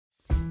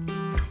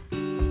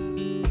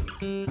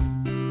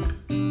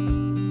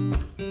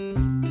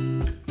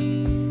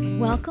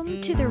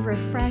Welcome to the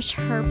Refresh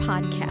Her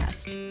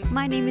podcast.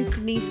 My name is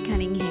Denise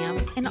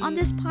Cunningham, and on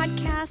this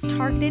podcast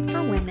targeted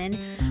for women,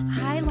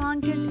 I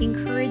long to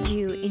encourage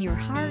you in your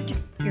heart,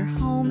 your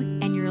home,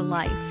 and your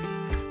life.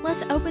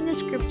 Let's open the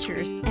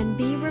scriptures and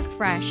be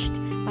refreshed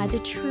by the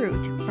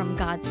truth from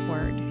God's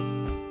Word.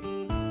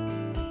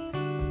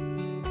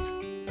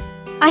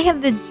 I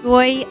have the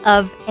joy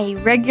of a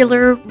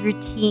regular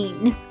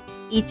routine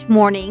each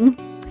morning,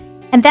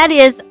 and that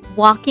is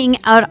walking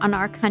out on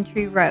our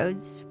country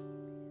roads.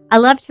 I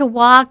love to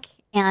walk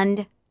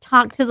and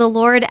talk to the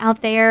Lord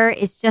out there.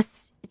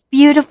 It's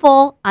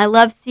beautiful. I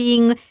love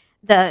seeing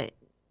the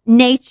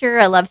nature.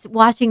 I love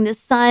watching the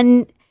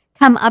sun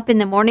come up in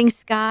the morning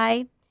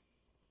sky.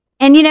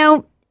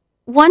 And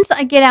once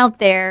I get out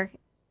there,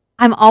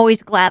 I'm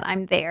always glad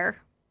I'm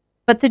there.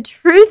 But the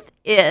truth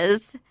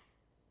is,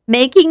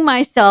 making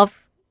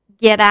myself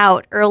get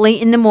out early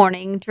in the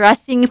morning,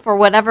 dressing for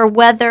whatever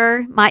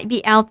weather might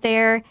be out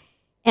there,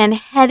 and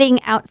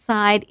heading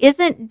outside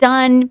isn't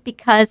done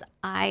because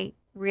I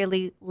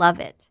really love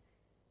it.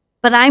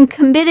 But I'm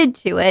committed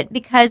to it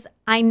because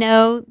I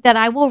know that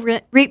I will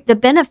reap the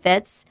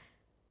benefits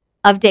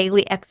of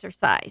daily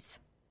exercise.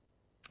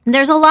 And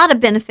there's a lot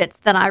of benefits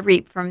that I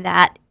reap from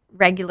that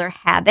regular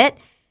habit.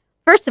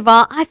 First of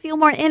all, I feel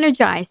more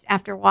energized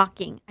after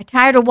walking. I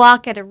try to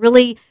walk at a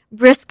really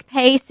brisk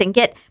pace and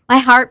get my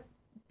heart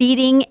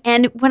beating.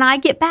 And when I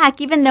get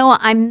back, even though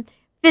I'm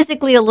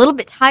physically a little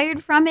bit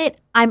tired from it,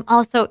 I'm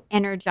also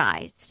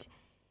energized.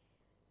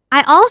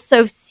 I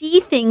also see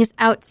things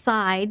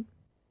outside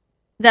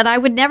that I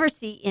would never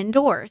see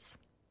indoors.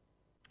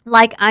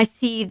 Like I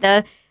see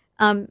the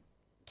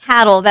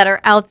cattle that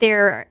are out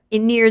there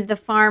near the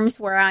farms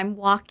where I'm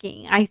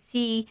walking. I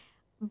see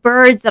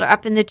birds that are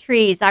up in the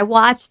trees. I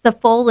watch the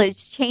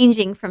foliage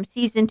changing from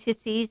season to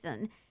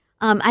season.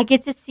 I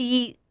get to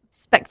see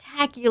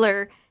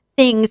spectacular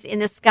things in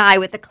the sky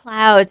with the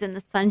clouds and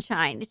the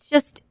sunshine. It's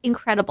just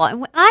incredible.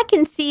 And I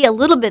can see a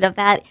little bit of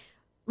that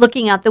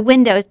looking out the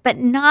windows, but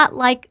not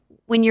like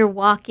when you're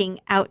walking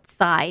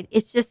outside.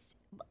 It's just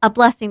a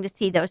blessing to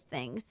see those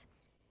things.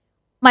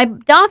 My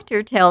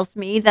doctor tells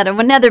me that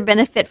another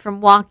benefit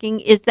from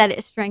walking is that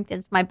it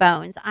strengthens my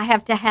bones. I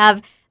have to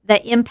have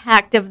the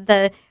impact of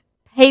the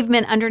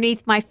pavement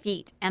underneath my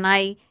feet, and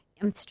I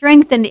am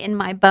strengthened in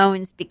my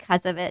bones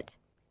because of it.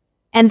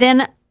 And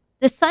then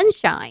the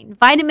sunshine,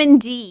 vitamin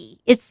D,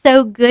 is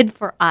so good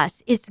for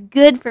us. It's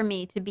good for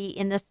me to be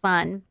in the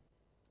sun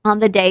on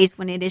the days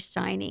when it is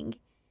shining.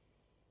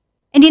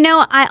 And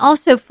I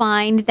also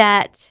find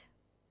that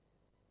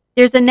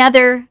there's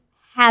another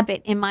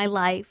habit in my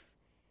life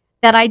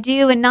that I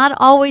do, and not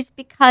always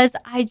because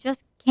I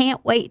just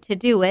can't wait to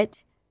do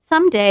it.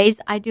 Some days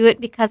I do it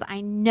because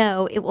I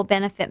know it will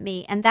benefit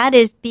me, and that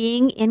is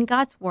being in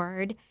God's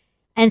Word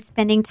and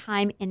spending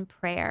time in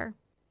prayer.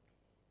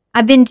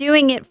 I've been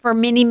doing it for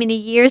many, many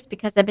years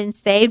because I've been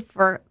saved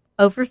for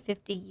over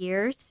 50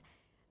 years.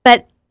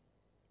 But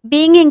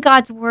being in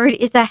God's Word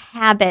is a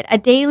habit, a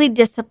daily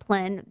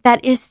discipline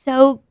that is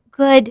so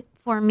good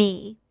for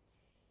me.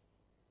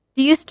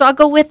 Do you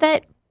struggle with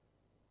it?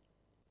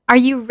 Are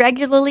you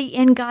regularly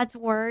in God's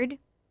Word?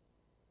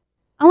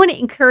 I want to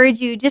encourage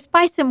you just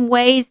by some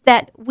ways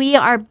that we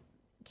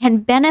can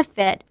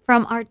benefit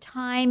from our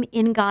time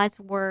in God's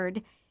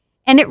Word.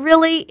 And it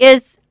really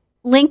is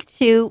linked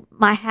to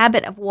my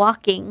habit of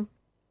walking.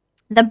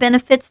 The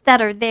benefits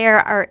that are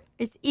there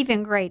is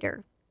even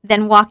greater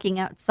than walking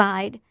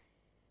outside.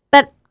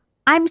 But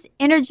I'm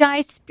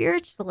energized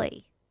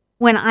spiritually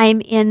when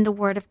I'm in the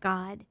Word of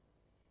God.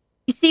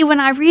 You see, when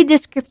I read the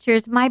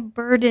scriptures, my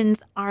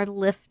burdens are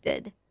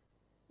lifted.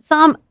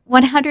 Psalm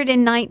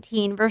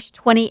 119, verse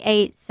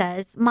 28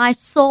 says, "My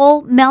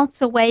soul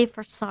melts away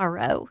for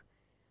sorrow."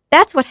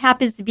 That's what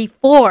happens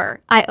before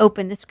I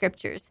open the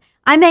scriptures.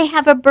 I may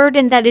have a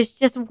burden that is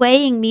just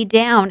weighing me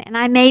down, and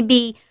I may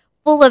be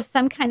full of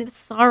some kind of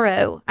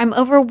sorrow. I'm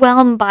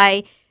overwhelmed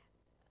by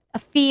a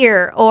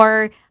fear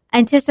or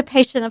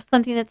anticipation of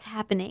something that's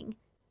happening.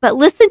 But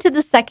listen to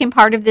the second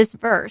part of this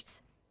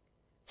verse.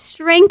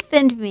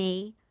 "Strengthen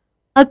me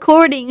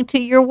according to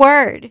your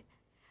word."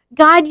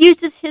 God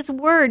uses his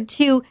word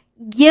to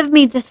give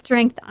me the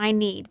strength I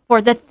need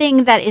for the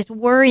thing that is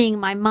worrying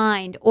my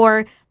mind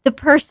or the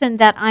person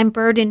that I'm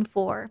burdened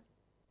for.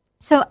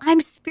 So I'm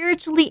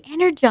spiritually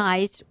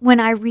energized when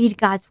I read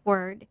God's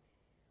word.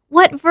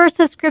 What verse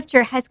of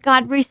scripture has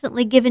God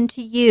recently given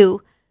to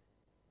you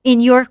in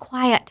your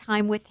quiet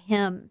time with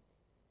him?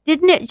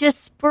 Didn't it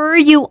just spur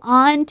you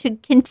on to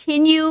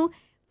continue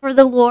for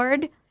the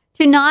Lord,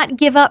 to not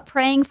give up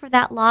praying for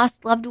that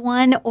lost loved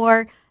one,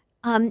 or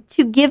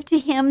to give to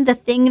him the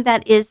thing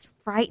that is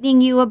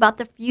frightening you about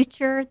the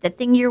future, the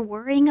thing you're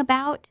worrying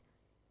about?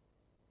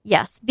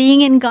 Yes,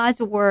 being in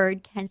God's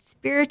word can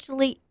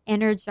spiritually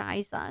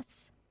energize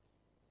us.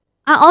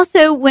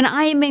 When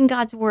I am in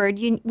God's word,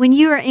 when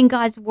you are in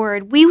God's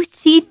word, we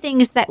see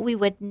things that we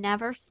would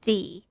never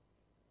see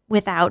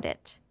without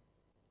it.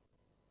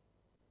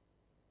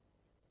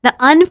 The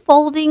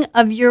unfolding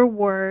of your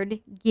word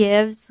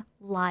gives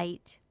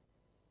light.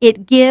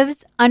 It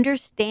gives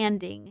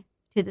understanding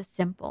to the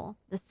simple,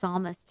 the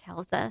psalmist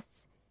tells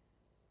us.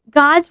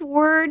 God's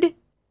word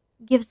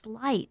gives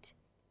light.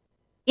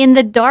 In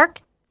the dark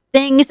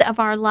things of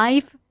our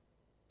life,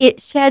 it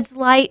sheds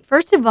light,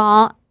 first of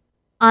all,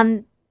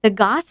 on the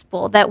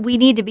gospel that we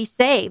need to be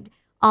saved.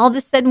 All of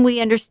a sudden,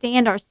 we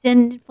understand our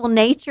sinful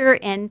nature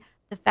and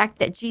the fact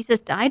that Jesus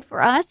died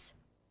for us.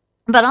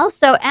 But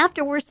also,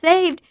 after we're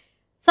saved,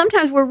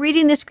 sometimes we're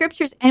reading the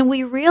scriptures and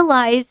we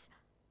realize,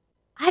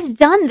 I've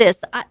done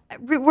this.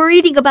 We're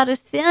reading about a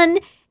sin,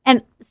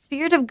 and the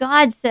Spirit of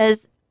God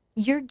says,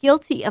 you're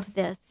guilty of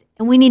this,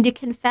 and we need to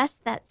confess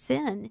that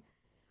sin.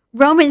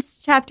 Romans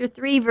chapter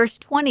 3, verse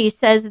 20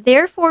 says,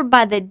 therefore,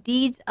 by the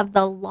deeds of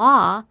the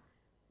law,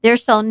 there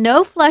shall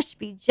no flesh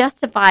be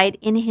justified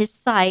in his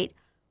sight,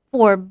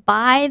 for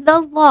by the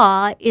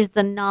law is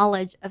the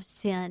knowledge of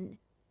sin.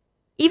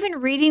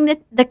 Even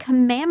reading the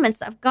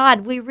commandments of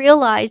God, we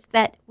realize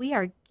that we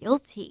are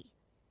guilty.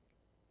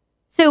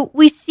 So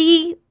we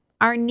see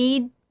our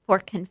need for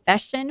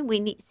confession.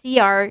 We see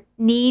our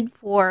need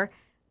for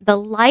the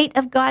light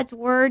of God's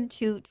word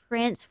to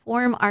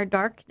transform our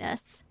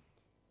darkness.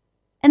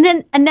 And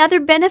then another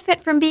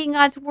benefit from being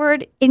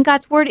in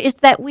God's word is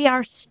that we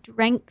are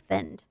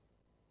strengthened.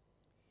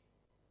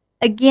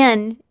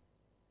 Again,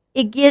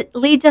 it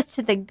leads us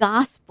to the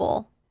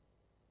gospel.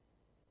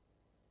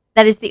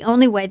 That is the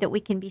only way that we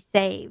can be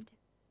saved.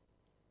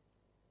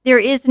 There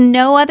is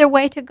no other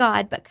way to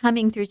God but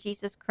coming through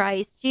Jesus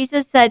Christ.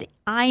 Jesus said,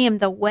 I am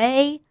the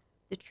way,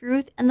 the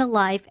truth, and the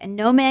life, and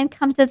no man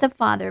comes to the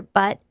Father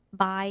but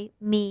by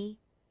me.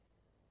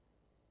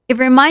 It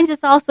reminds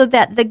us also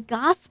that the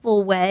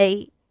gospel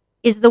way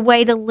is the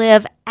way to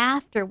live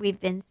after we've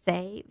been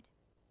saved.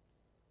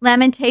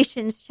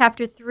 Lamentations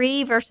chapter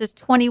 3, verses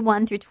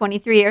 21 through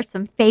 23 are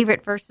some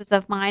favorite verses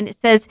of mine. It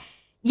says,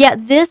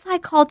 yet this I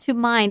call to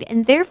mind,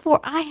 and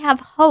therefore I have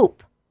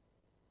hope.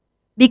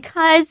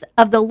 Because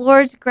of the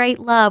Lord's great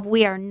love,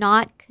 we are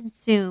not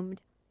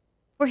consumed,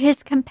 for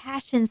his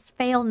compassions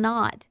fail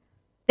not.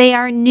 They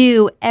are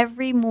new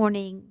every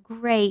morning.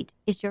 Great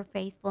is your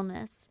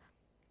faithfulness.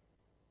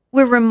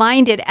 We're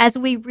reminded as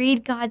we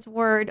read God's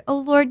word, oh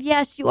Lord,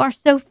 yes, you are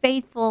so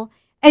faithful.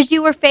 As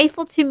you were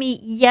faithful to me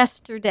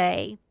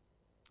yesterday,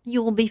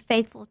 you will be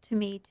faithful to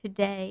me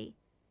today.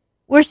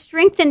 We're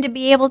strengthened to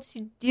be able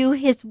to do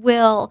his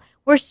will.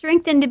 We're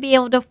strengthened to be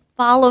able to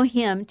follow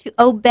him, to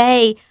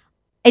obey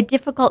a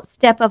difficult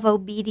step of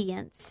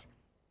obedience.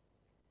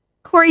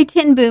 Corrie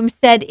ten Boom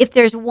said, if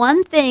there's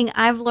one thing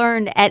I've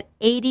learned at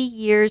 80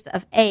 years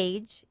of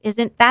age,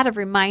 isn't that a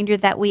reminder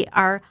that we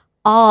are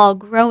all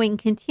growing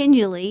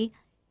continually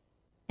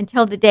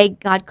until the day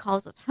God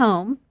calls us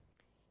home?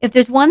 If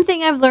there's one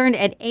thing I've learned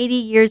at 80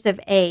 years of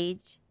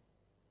age,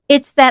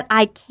 it's that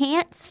I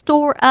can't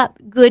store up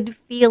good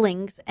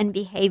feelings and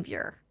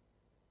behavior,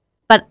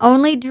 but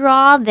only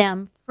draw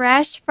them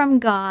fresh from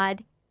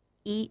God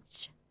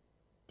each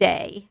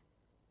day.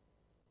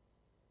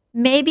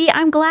 Maybe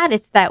I'm glad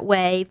it's that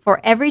way, for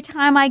every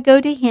time I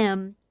go to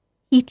him,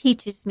 he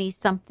teaches me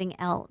something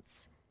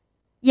else.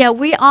 Yeah,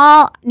 we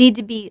all need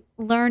to be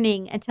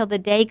learning until the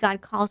day God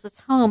calls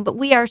us home, but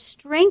we are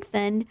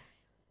strengthened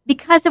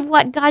because of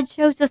what God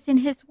shows us in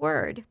his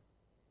word.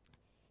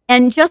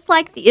 And just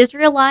like the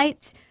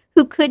Israelites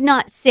who could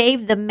not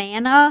save the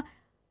manna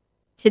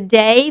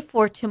today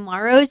for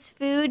tomorrow's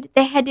food,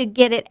 they had to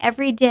get it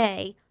every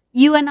day.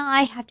 You and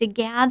I have to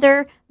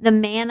gather the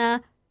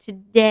manna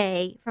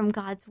today from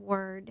God's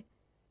word.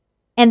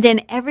 And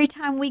then every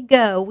time we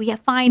go, we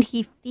find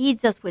he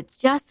feeds us with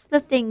just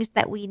the things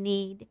that we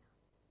need.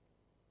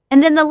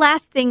 And then the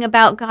last thing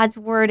about God's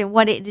word and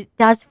what it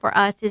does for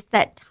us is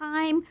that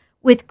time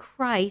with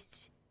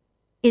Christ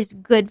is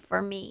good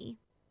for me.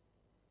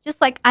 Just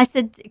like I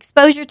said,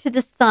 exposure to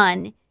the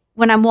sun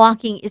when I'm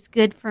walking is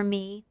good for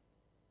me.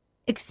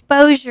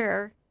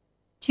 Exposure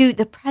to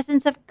the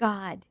presence of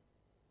God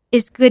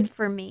is good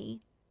for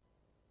me.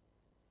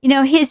 You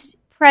know, his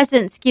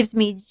presence gives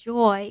me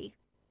joy.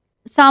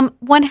 Psalm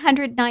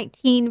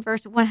 119,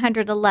 verse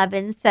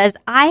 111 says,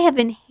 I have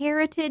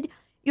inherited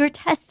your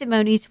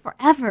testimonies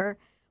forever,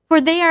 for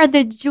they are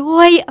the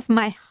joy of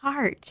my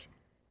heart.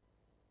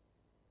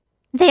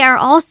 They are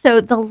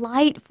also the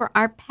light for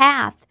our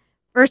path.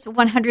 Verse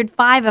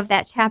 105 of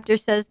that chapter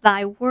says,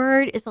 thy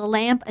word is a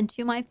lamp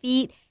unto my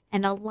feet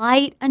and a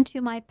light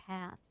unto my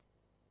path.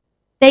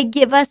 They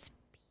give us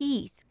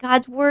peace.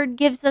 God's word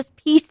gives us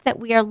peace that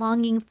we are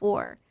longing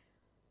for.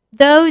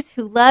 Those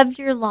who love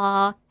your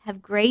law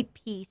have great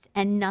peace,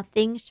 and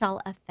nothing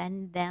shall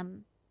offend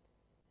them.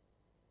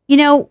 You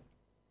know,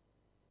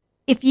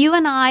 if you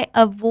and I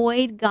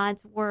avoid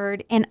God's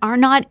word and are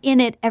not in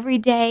it every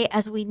day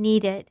as we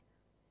need it,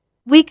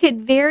 we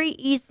could very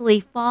easily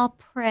fall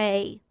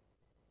prey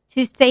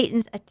to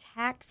Satan's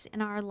attacks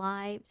in our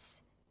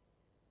lives,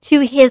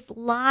 to his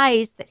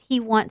lies that he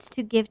wants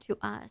to give to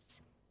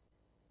us.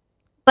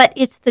 But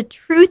it's the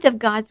truth of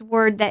God's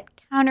word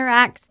that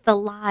counteracts the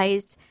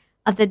lies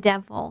of the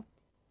devil.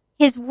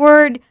 His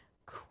word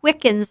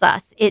quickens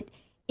us.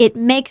 It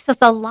makes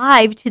us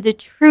alive to the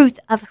truth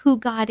of who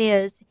God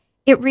is.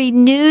 It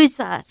renews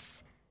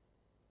us.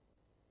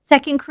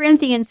 2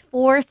 Corinthians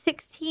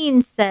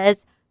 4:16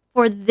 says,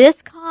 "For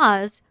this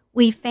cause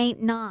we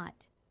faint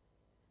not.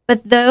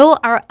 But though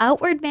our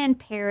outward man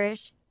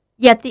perish,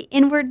 yet the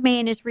inward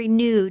man is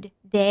renewed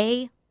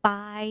day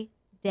by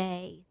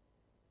day."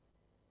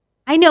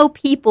 I know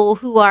people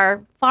who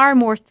are far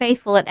more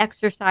faithful at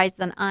exercise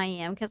than I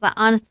am because I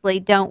honestly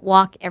don't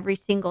walk every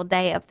single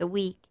day of the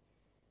week.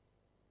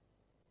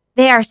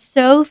 They are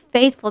so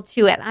faithful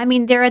to it. I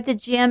mean, they're at the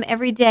gym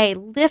every day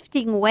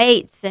lifting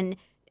weights and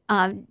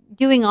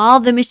doing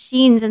all the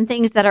machines and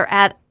things that are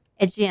at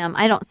a gym.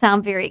 I don't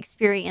sound very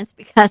experienced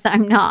because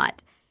I'm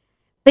not.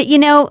 But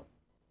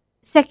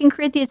 2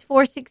 Corinthians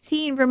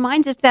 4:16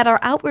 reminds us that our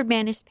outward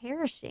man is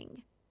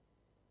perishing.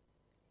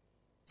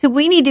 So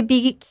we need to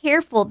be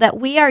careful that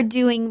we are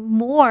doing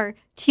more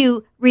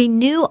to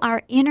renew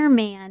our inner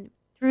man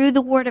through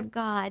the Word of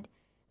God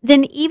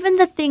than even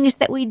the things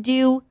that we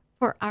do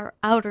for our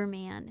outer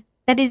man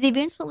that is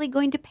eventually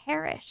going to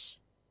perish.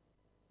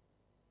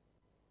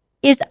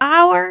 Is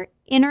our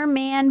inner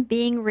man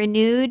being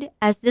renewed,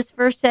 as this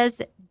verse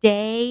says,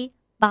 day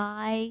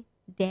by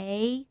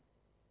day?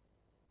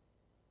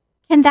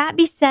 Can that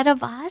be said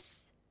of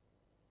us?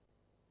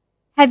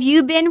 Have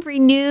you been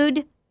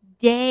renewed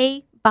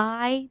day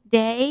by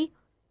day?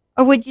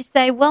 Or would you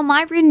say, well,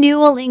 my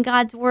renewal in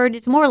God's Word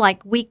is more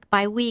like week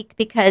by week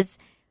because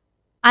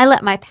I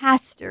let my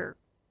pastor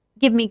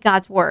give me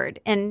God's Word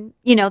and,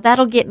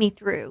 that'll get me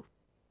through.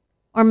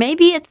 Or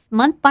maybe it's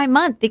month by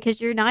month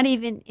because you're not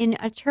even in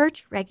a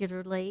church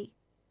regularly.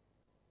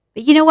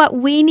 But you know what?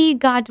 We need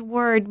God's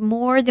Word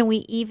more than we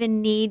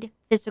even need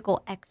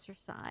physical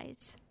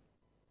exercise.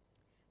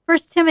 1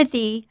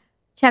 Timothy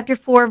chapter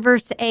 4,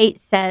 verse 8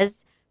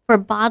 says, "For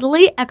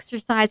bodily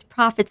exercise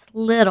profits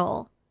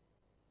little,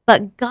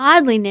 but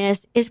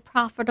godliness is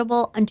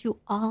profitable unto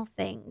all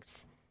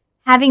things,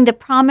 having the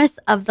promise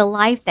of the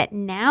life that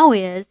now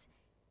is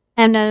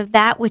and of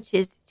that which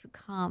is to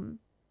come."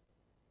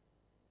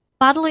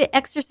 Bodily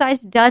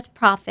exercise does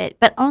profit,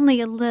 but only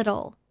a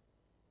little.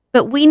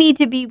 But we need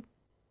to be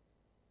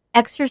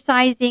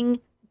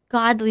exercising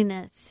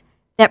godliness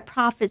that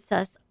profits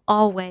us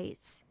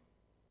always.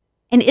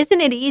 And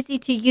isn't it easy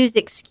to use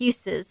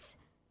excuses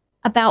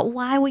about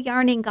why we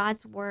aren't in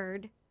God's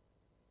Word?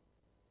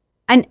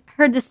 I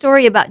heard the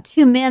story about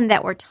two men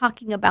that were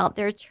talking about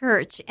their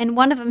church, and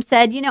one of them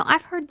said,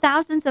 I've heard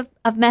thousands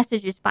of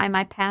messages by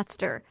my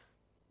pastor,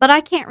 but I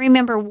can't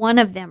remember one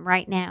of them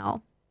right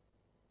now.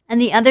 And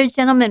the other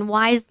gentleman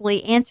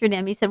wisely answered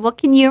him. He said, well,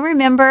 can you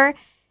remember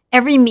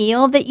every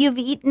meal that you've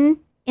eaten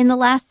in the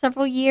last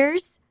several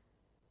years?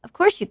 Of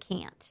course you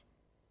can't.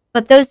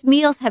 But those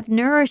meals have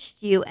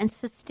nourished you and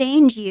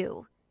sustained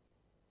you.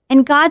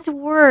 And God's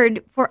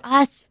Word for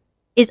us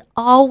is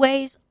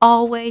always,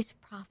 always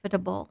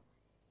profitable.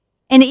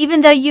 And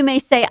even though you may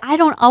say, I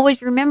don't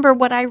always remember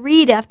what I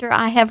read after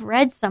I have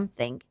read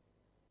something,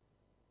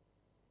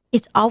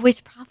 it's always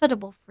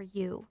profitable for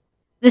you.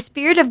 The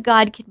Spirit of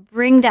God can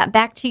bring that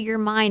back to your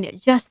mind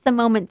at just the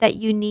moment that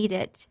you need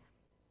it.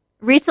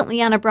 Recently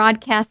on a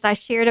broadcast, I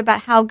shared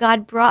about how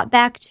God brought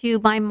back to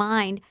my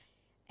mind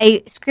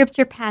a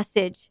scripture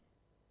passage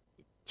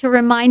to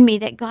remind me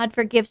that God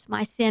forgives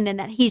my sin and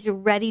that He's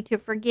ready to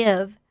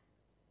forgive.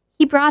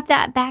 He brought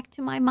that back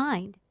to my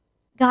mind.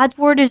 God's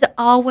Word is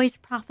always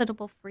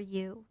profitable for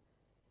you.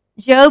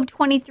 Job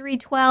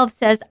 23:12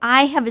 says,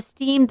 I have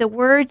esteemed the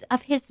words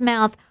of His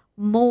mouth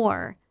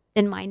more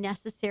than my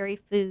necessary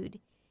food,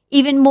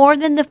 even more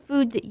than the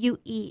food that you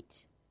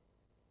eat.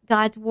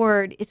 God's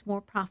Word is more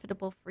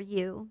profitable for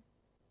you.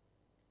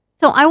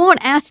 So I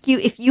won't ask you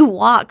if you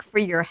walk for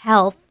your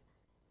health,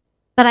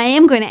 but I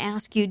am going to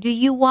ask you, do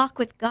you walk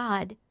with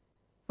God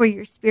for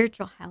your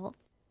spiritual health?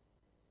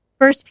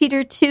 1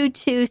 Peter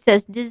 2:2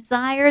 says,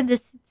 desire the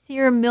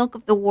sincere milk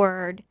of the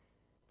Word,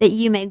 that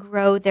you may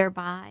grow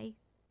thereby.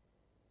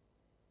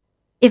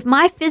 If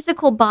my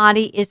physical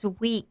body is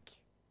weak,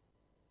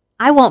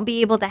 I won't be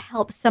able to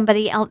help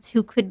somebody else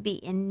who could be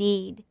in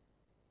need.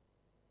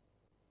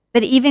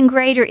 But even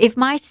greater, if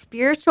my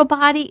spiritual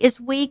body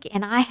is weak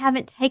and I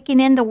haven't taken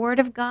in the Word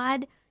of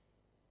God,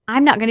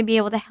 I'm not going to be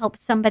able to help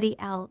somebody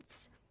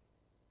else.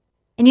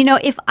 And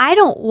if I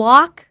don't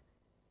walk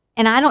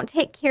and I don't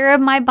take care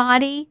of my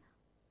body,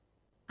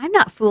 I'm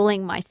not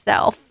fooling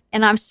myself,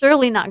 and I'm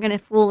surely not going to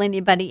fool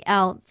anybody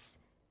else.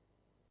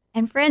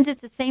 And friends,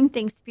 it's the same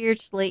thing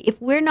spiritually.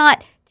 If we're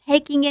not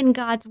taking in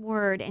God's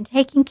Word and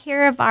taking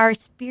care of our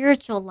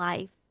spiritual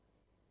life,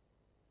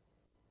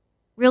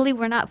 really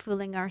we're not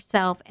fooling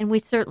ourselves, and we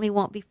certainly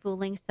won't be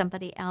fooling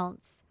somebody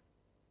else.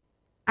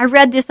 I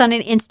read this on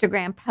an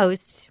Instagram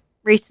post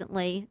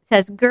recently. It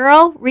says,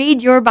 girl,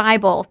 read your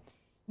Bible.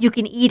 You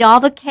can eat all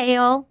the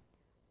kale,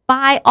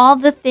 buy all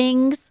the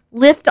things,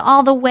 lift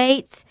all the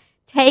weights,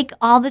 take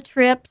all the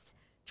trips,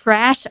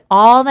 trash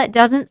all that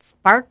doesn't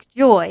spark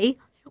joy,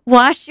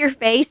 wash your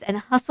face and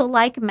hustle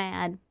like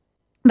mad.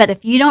 But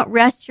if you don't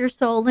rest your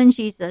soul in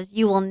Jesus,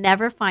 you will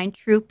never find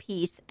true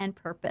peace and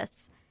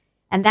purpose.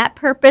 And that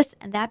purpose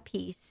and that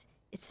peace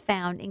is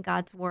found in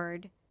God's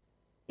Word.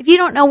 If you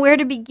don't know where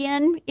to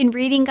begin in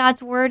reading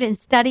God's Word and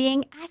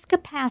studying, ask a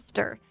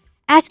pastor.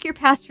 Ask your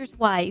pastor's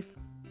wife,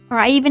 or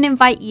I even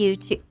invite you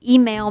to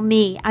email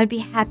me. I'd be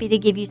happy to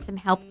give you some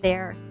help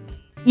there.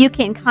 You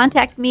can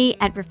contact me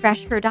at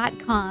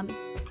refreshher.com.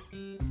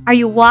 Are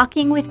you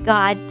walking with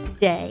God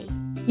today?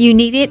 You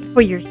need it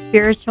for your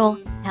spiritual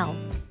health.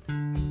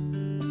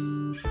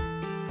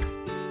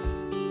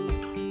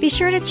 Be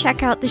sure to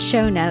check out the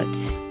show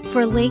notes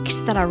for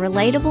links that are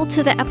relatable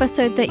to the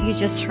episode that you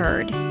just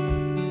heard.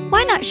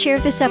 Why not share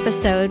this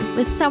episode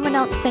with someone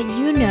else that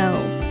you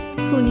know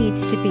who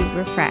needs to be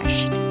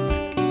refreshed?